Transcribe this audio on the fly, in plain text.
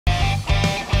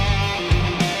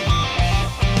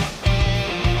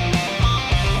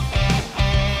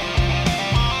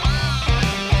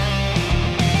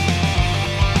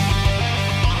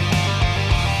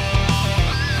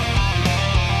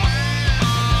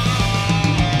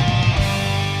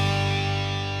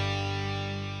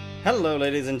Hello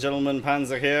ladies and gentlemen,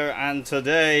 Panzer here, and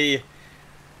today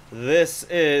this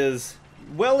is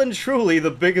well and truly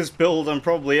the biggest build I'm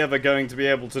probably ever going to be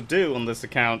able to do on this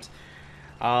account.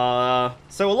 So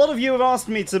a lot of you have asked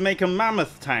me to make a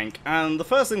Mammoth tank, and the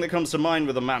first thing that comes to mind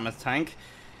with a Mammoth tank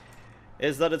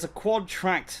is that it's a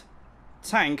quad-tracked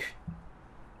tank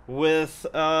with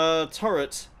a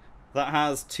turret that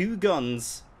has two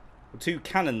cannons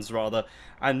rather,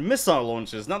 and missile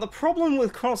launchers. Now the problem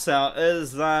with Crossout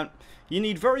is that you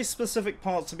need very specific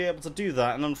parts to be able to do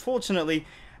that, and unfortunately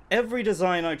every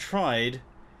design I tried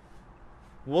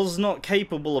was not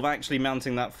capable of actually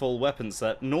mounting that full weapon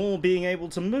set, nor being able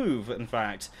to move, in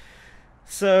fact.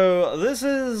 So this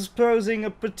is posing a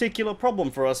particular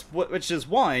problem for us, which is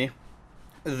why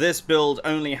this build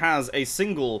only has a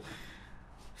single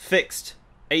fixed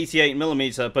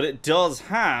 88mm, but it does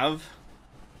have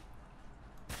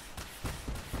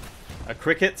a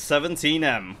Cricket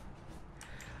 17M.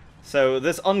 So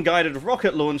this unguided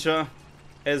rocket launcher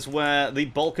is where the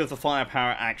bulk of the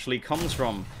firepower actually comes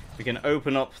from. We can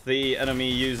open up the enemy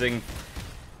using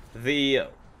the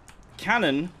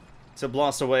cannon to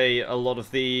blast away a lot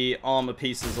of the armor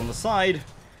pieces on the side,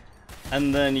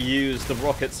 and then use the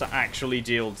rockets to actually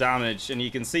deal damage. And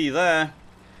you can see there,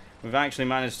 we've actually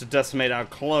managed to decimate our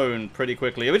clone pretty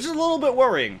quickly, which is a little bit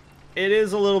worrying. It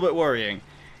is a little bit worrying.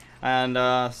 And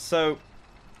so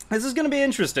this is going to be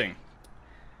interesting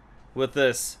with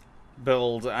this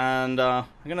build, and I'm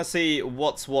going to see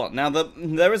what's what. Now,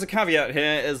 there is a caveat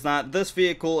here, is that this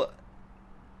vehicle,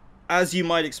 as you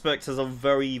might expect, has a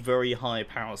very, very high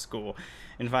power score.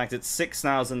 In fact, it's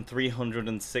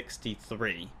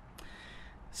 6,363.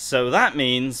 So that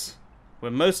means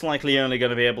we're most likely only going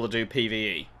to be able to do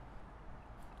PvE.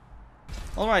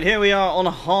 Alright, here we are on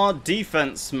a hard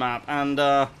defense map,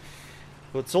 and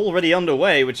it's already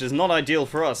underway, which is not ideal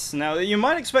for us. Now, you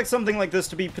might expect something like this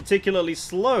to be particularly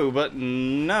slow, but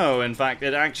no, in fact,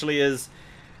 it actually is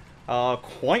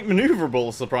quite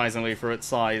maneuverable, surprisingly, for its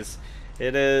size.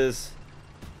 It is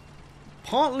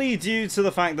partly due to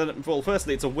the fact that, well,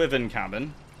 firstly, it's a Wyvern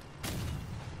cabin,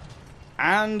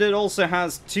 and it also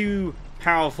has two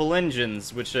powerful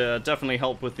engines, which definitely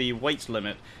help with the weight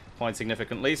limit quite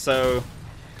significantly, so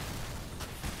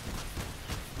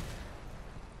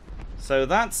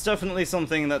that's definitely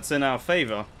something that's in our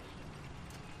favor.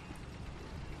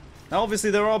 Now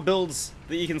obviously there are builds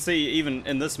that you can see even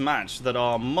in this match that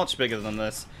are much bigger than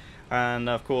this, and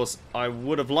of course I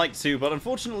would have liked to, but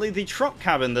unfortunately the truck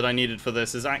cabin that I needed for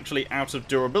this is actually out of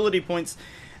durability points,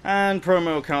 and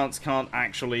promo accounts can't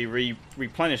actually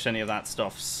replenish any of that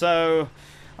stuff, so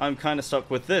I'm kind of stuck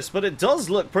with this. But it does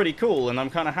look pretty cool, and I'm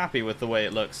kind of happy with the way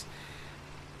it looks.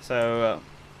 So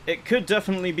it could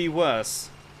definitely be worse.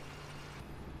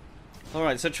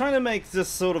 Alright, so trying to make this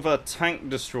sort of a tank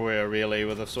destroyer, really,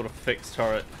 with a sort of fixed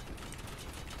turret.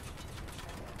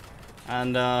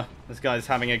 And this guy's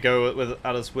having a go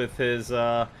at us with his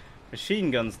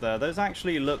machine guns there. Those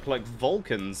actually look like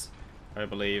Vulcans, I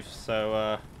believe,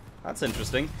 so that's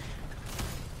interesting.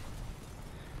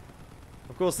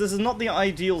 Of course, this is not the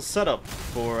ideal setup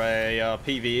for a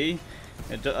PvE.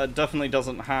 It definitely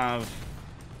doesn't have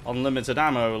unlimited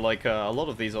ammo like a lot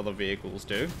of these other vehicles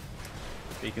do.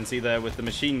 You can see there with the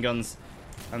machine guns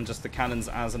and just the cannons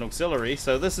as an auxiliary.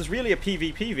 So this is really a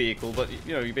PvP vehicle, but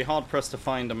you know, you'd be hard pressed to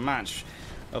find a match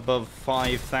above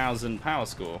 5,000 power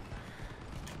score.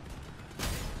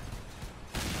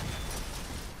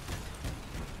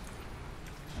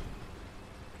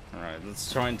 Alright,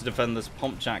 let's try and defend this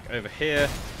pump jack over here.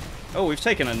 Oh, we've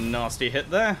taken a nasty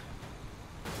hit there.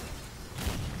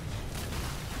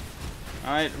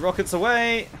 Alright, rockets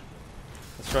away.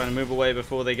 Let's try and move away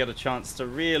before they get a chance to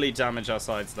really damage our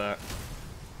sides there.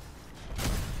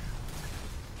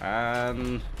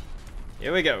 And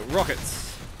here we go,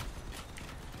 rockets.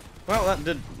 Well, that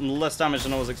did less damage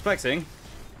than I was expecting.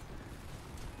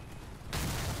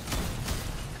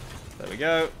 There we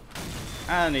go.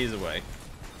 And he's away.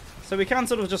 So we can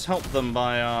sort of just help them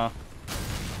by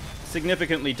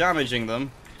significantly damaging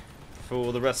them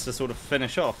for the rest to sort of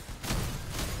finish off.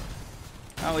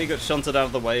 Oh, he got shunted out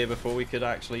of the way before we could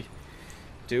actually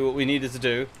do what we needed to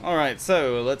do. Alright,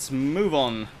 so let's move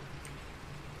on.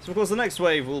 So of course the next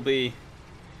wave will be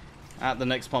at the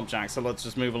next pump jack, so let's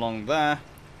just move along there.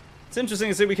 It's interesting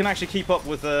to see we can actually keep up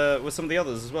with some of the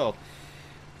others as well.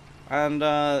 And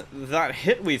that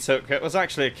hit we took, it was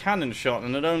actually a cannon shot,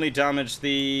 and it only damaged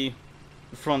the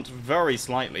front very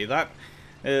slightly. That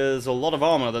is a lot of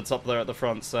armor that's up there at the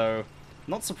front, so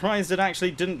not surprised it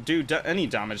actually didn't do any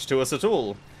damage to us at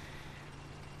all.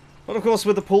 But of course,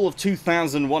 with a pool of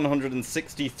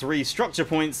 2,163 structure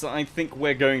points, I think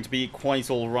we're going to be quite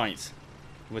alright.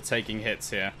 we're taking hits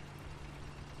here.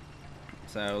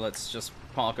 So let's just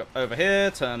park up over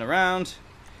here, turn around.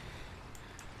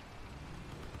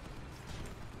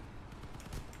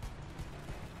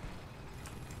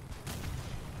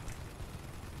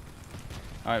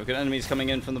 Alright, we've got enemies coming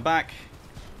in from the back.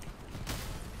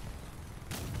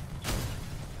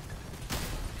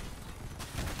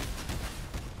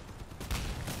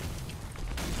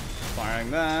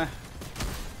 Firing there.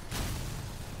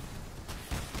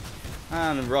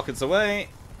 And rockets away.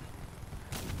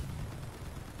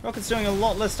 Rocket's doing a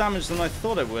lot less damage than I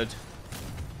thought it would.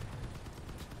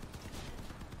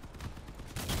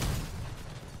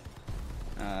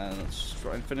 Let's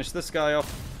try and finish this guy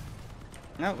off.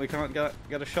 No, we can't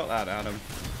get a shot out at him.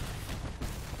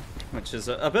 Which is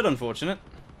a bit unfortunate.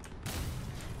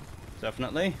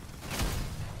 Definitely.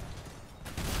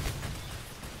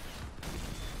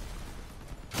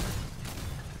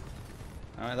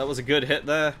 Alright, that was a good hit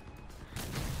there.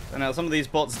 And now some of these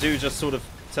bots do just sort of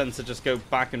tend to just go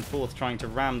back and forth trying to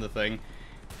ram the thing.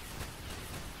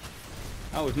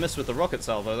 Oh, we've missed with the rocket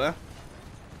salvo there.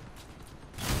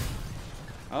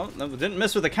 Oh, no, we didn't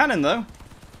miss with the cannon though.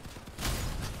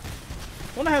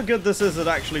 Wonder how good this is at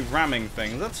actually ramming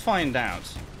things. Let's find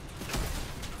out.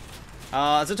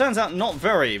 As it turns out, not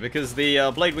very, because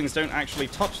the blade wings don't actually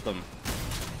touch them.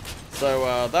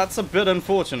 So that's a bit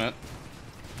unfortunate.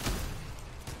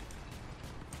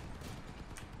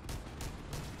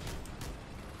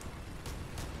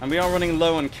 And we are running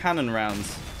low on cannon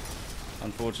rounds,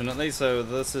 unfortunately, so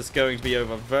this is going to be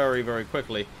over very, very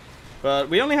quickly. But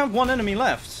we only have one enemy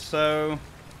left, so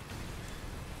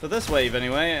for this wave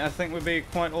anyway, I think we'd be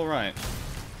quite alright.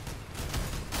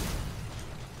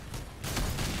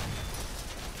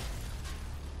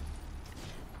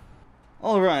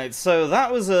 Alright, so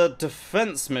that was a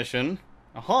defense mission.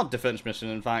 A hard defense mission,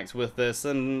 in fact, with this,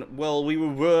 and, well, we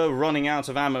were running out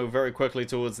of ammo very quickly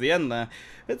towards the end there.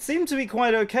 It seemed to be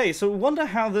quite okay, so I wonder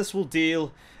how this will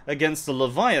deal against the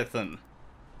Leviathan.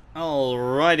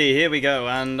 Alrighty, here we go,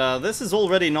 and this is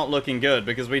already not looking good,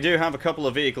 because we do have a couple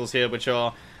of vehicles here which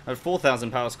are at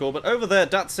 4,000 power score, but over there,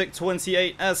 Datsik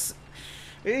 28S,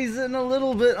 he's in a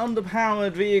little bit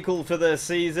underpowered vehicle for this.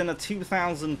 He's in a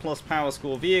 2,000 plus power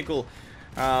score vehicle,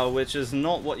 which is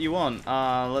not what you want.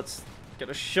 Let's get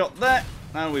a shot there,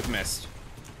 and we've missed.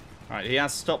 Alright, he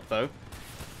has stopped though.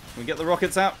 We get the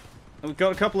rockets out. We've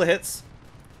got a couple of hits.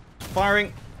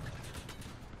 Firing.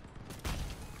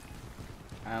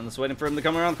 And just waiting for him to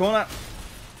come around the corner.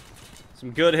 Some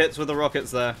good hits with the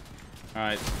rockets there.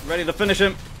 Alright, ready to finish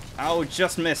him. Oh,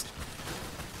 just missed.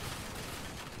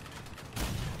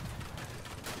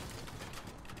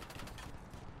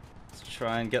 Let's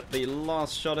try and get the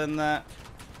last shot in there.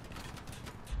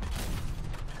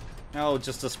 Oh,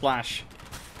 just a splash.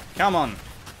 Come on.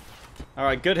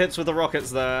 Alright, good hits with the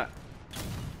rockets there.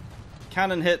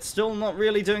 Cannon hit, still not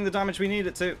really doing the damage we need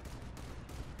it to.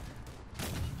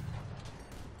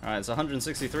 Alright, it's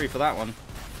 163 for that one.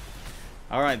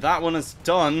 Alright, that one is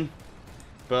done.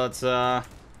 But,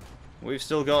 we've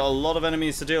still got a lot of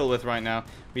enemies to deal with right now.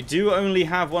 We do only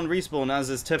have one respawn, as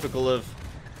is typical of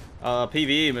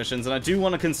PvE missions. And I do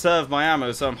want to conserve my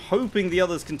ammo, so I'm hoping the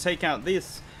others can take out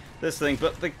this thing.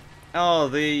 But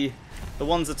the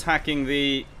ones attacking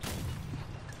the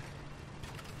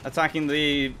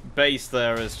base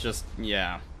there is just,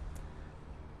 yeah.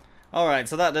 Alright,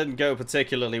 so that didn't go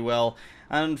particularly well,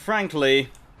 and frankly,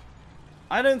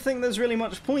 I don't think there's really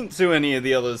much point to any of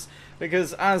the others,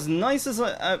 because as nice as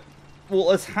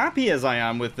well, as happy as I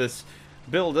am with this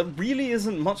build, there really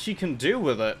isn't much you can do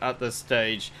with it at this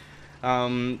stage.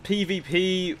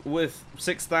 PvP with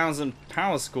 6,000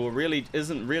 power score really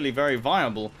isn't really very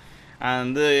viable,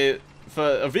 and for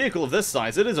a vehicle of this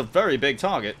size, it is a very big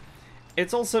target.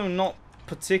 It's also not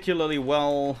particularly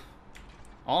well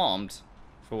armed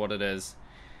for what it is.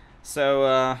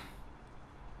 So,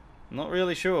 not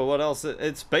really sure what else.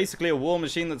 It's basically a war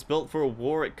machine that's built for a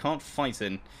war it can't fight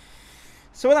in.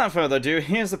 So without further ado,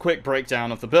 here's a quick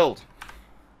breakdown of the build.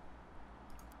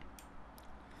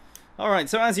 Alright,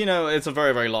 so as you know, it's a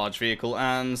very, very large vehicle,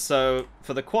 and so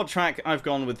for the quad track, I've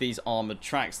gone with these armoured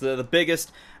tracks. They're the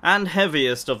biggest and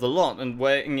heaviest of the lot, and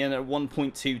weighing in at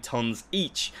 1.2 tons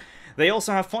each. They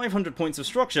also have 500 points of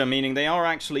structure, meaning they are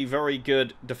actually very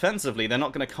good defensively. They're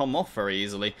not going to come off very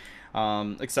easily,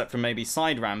 except for maybe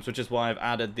side rams, which is why I've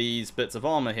added these bits of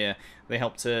armor here. They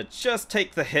help to just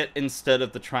take the hit instead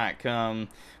of the track, but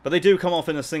they do come off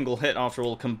in a single hit after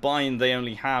all. Combined, they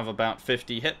only have about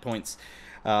 50 hit points,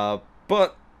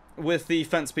 but with the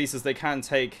fence pieces, they can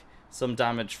take some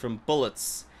damage from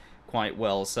bullets quite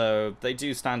well, so they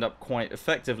do stand up quite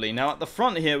effectively. Now at the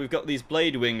front here we've got these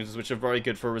blade wings, which are very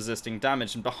good for resisting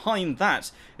damage, and behind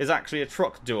that is actually a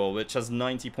truck door, which has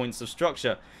 90 points of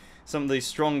structure. Some of the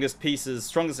strongest pieces,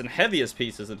 strongest and heaviest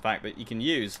pieces in fact, that you can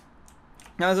use.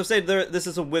 Now, as I've said, this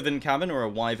is a wyvern cabin, or a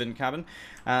wyvern cabin,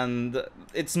 and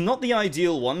it's not the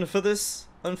ideal one for this,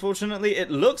 unfortunately.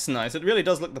 It looks nice, it really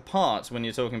does look the part when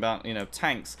you're talking about, you know,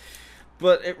 tanks,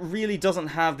 but it really doesn't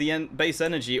have the base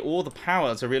energy or the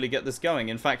power to really get this going.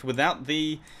 In fact, without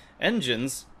the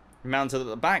engines mounted at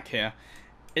the back here,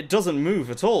 it doesn't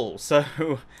move at all, so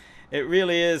it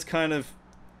really is kind of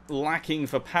lacking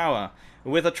for power.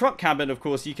 With a truck cabin, of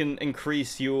course, you can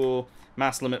increase your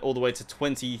mass limit all the way to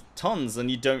 20 tons,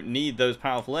 and you don't need those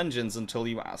powerful engines until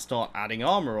you start adding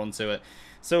armor onto it.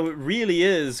 So it really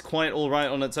is quite alright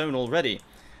on its own already.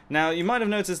 Now, you might have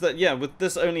noticed that, yeah, with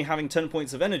this only having 10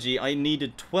 points of energy, I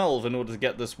needed 12 in order to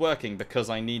get this working, because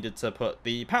I needed to put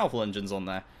the powerful engines on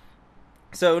there.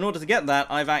 So in order to get that,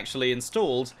 I've actually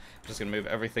installed, I'm just going to move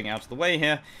everything out of the way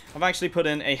here, I've actually put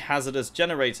in a hazardous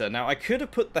generator. Now, I could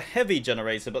have put the heavy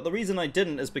generator, but the reason I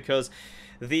didn't is because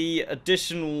the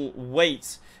additional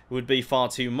weight would be far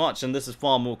too much, and this is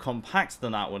far more compact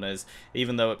than that one is,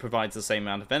 even though it provides the same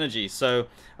amount of energy. So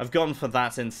I've gone for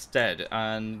that instead,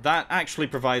 and that actually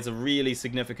provides a really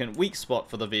significant weak spot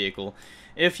for the vehicle.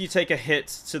 If you take a hit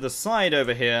to the side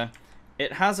over here,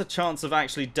 it has a chance of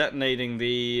actually detonating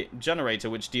the generator,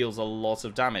 which deals a lot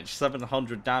of damage,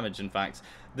 700 damage in fact.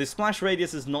 The splash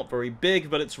radius is not very big,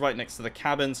 but it's right next to the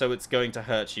cabin, so it's going to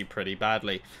hurt you pretty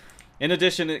badly. In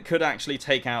addition, it could actually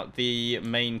take out the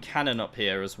main cannon up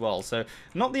here as well, so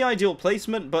not the ideal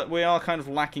placement, but we are kind of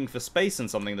lacking for space in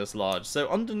something this large. So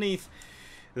underneath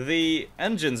the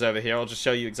engines over here, I'll just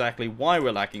show you exactly why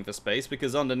we're lacking for space,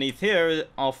 because underneath here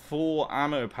are 4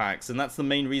 ammo packs, and that's the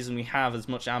main reason we have as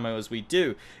much ammo as we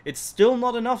do. It's still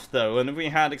not enough though, and if we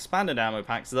had expanded ammo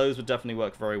packs, those would definitely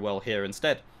work very well here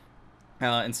instead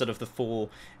of the 4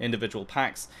 individual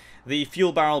packs. The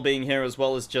fuel barrel being here as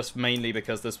well is just mainly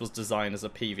because this was designed as a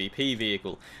PvP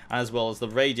vehicle, as well as the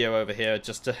radio over here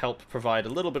just to help provide a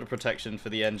little bit of protection for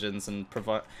the engines and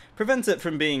prevent it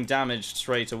from being damaged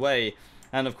straight away.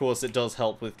 And of course it does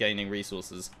help with gaining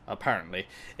resources, apparently,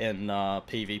 in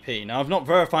PvP. Now I've not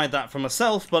verified that for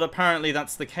myself, but apparently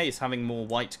that's the case. Having more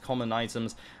white common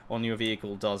items on your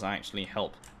vehicle does actually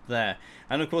help there.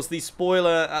 And of course the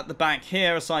spoiler at the back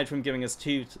here, aside from giving us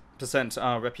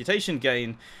 2% reputation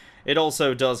gain, it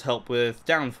also does help with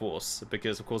downforce,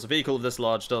 because of course a vehicle this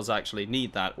large does actually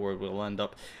need that, or it will end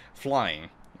up flying,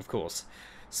 of course.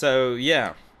 So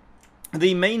yeah.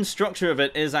 The main structure of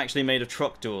it is actually made of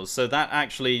truck doors, so that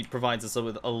actually provides us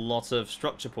with a lot of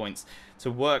structure points to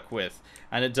work with,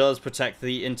 and it does protect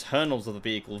the internals of the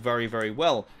vehicle very, very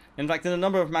well. In fact, in a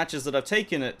number of matches that I've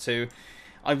taken it to,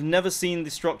 I've never seen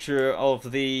the structure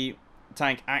of the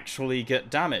tank actually get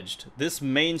damaged. This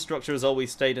main structure has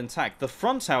always stayed intact. The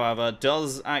front, however,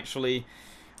 does actually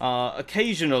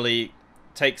occasionally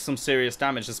take some serious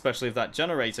damage, especially if that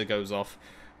generator goes off.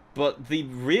 But the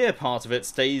rear part of it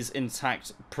stays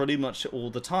intact pretty much all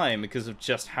the time because of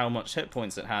just how much hit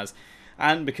points it has,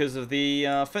 and because of the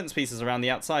fence pieces around the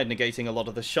outside negating a lot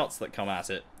of the shots that come at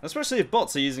it. Especially if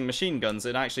bots are using machine guns,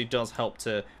 it actually does help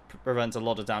to prevent a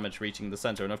lot of damage reaching the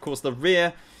center. And of course the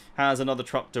rear has another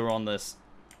truck door on this.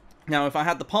 Now if I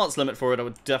had the parts limit for it, I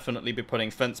would definitely be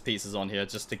putting fence pieces on here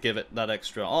just to give it that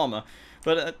extra armor.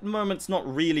 But at the moment it's not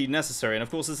really necessary, and of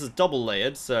course this is double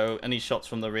layered, so any shots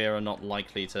from the rear are not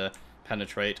likely to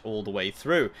penetrate all the way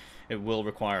through. It will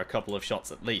require a couple of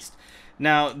shots at least.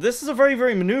 Now this is a very,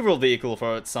 very maneuverable vehicle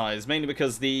for its size, mainly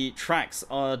because the tracks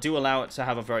do allow it to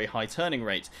have a very high turning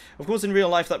rate. Of course in real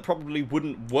life that probably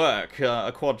wouldn't work.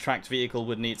 A quad-tracked vehicle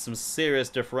would need some serious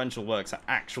differential work to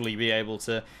actually be able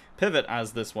to pivot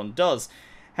as this one does.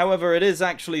 However, it is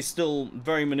actually still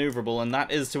very maneuverable, and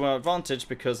that is to our advantage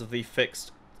because of the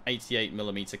fixed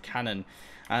 88mm cannon.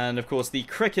 And of course the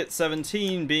Cricket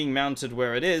 17 being mounted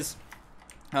where it is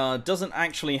doesn't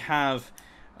actually have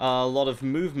a lot of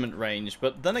movement range,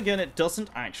 but then again it doesn't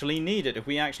actually need it. If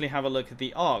we actually have a look at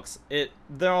the arcs,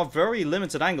 there are very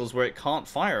limited angles where it can't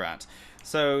fire at,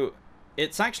 so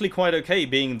it's actually quite okay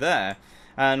being there.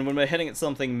 And when we're hitting at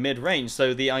something mid-range,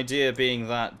 so the idea being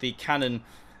that the cannon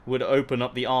would open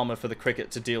up the armor for the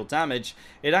Cricket to deal damage,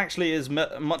 it actually is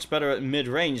much better at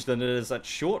mid-range than it is at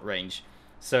short range.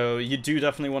 So you do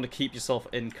definitely want to keep yourself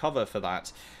in cover for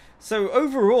that. So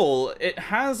overall, it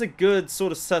has a good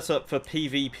sort of setup for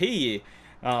PvP,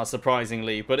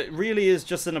 surprisingly, but it really is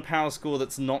just in a power score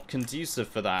that's not conducive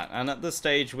for that. And at this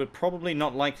stage, we're probably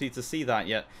not likely to see that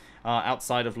yet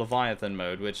outside of Leviathan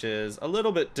mode, which is a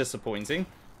little bit disappointing.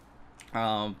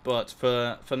 But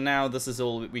for now, this is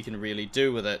all we can really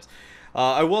do with it.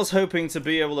 I was hoping to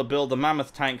be able to build the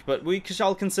Mammoth tank, but we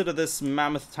shall consider this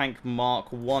Mammoth tank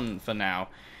Mark 1 for now.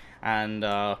 And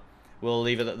we'll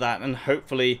leave it at that, and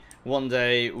hopefully one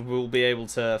day we'll be able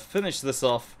to finish this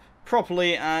off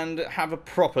properly and have a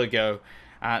proper go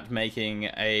at making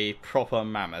a proper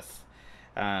Mammoth.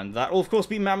 And that will of course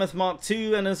be Mammoth Mark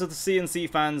 2, and as the C&C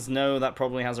fans know, that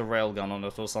probably has a railgun on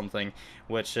it or something,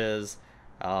 which is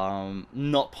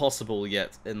not possible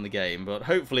yet in the game, but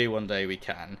hopefully one day we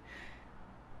can.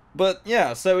 But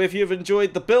yeah, so if you've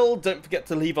enjoyed the build, don't forget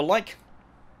to leave a like,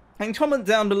 and comment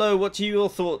down below what your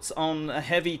thoughts on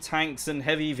heavy tanks and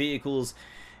heavy vehicles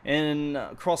in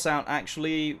Crossout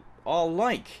actually are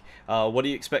like. What are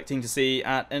you expecting to see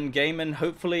at endgame? And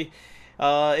hopefully,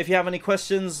 if you have any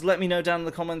questions, let me know down in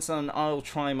the comments and I'll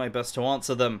try my best to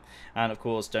answer them. And of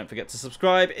course, don't forget to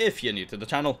subscribe if you're new to the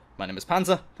channel. My name is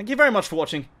Panzer. Thank you very much for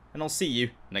watching, and I'll see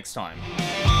you next time.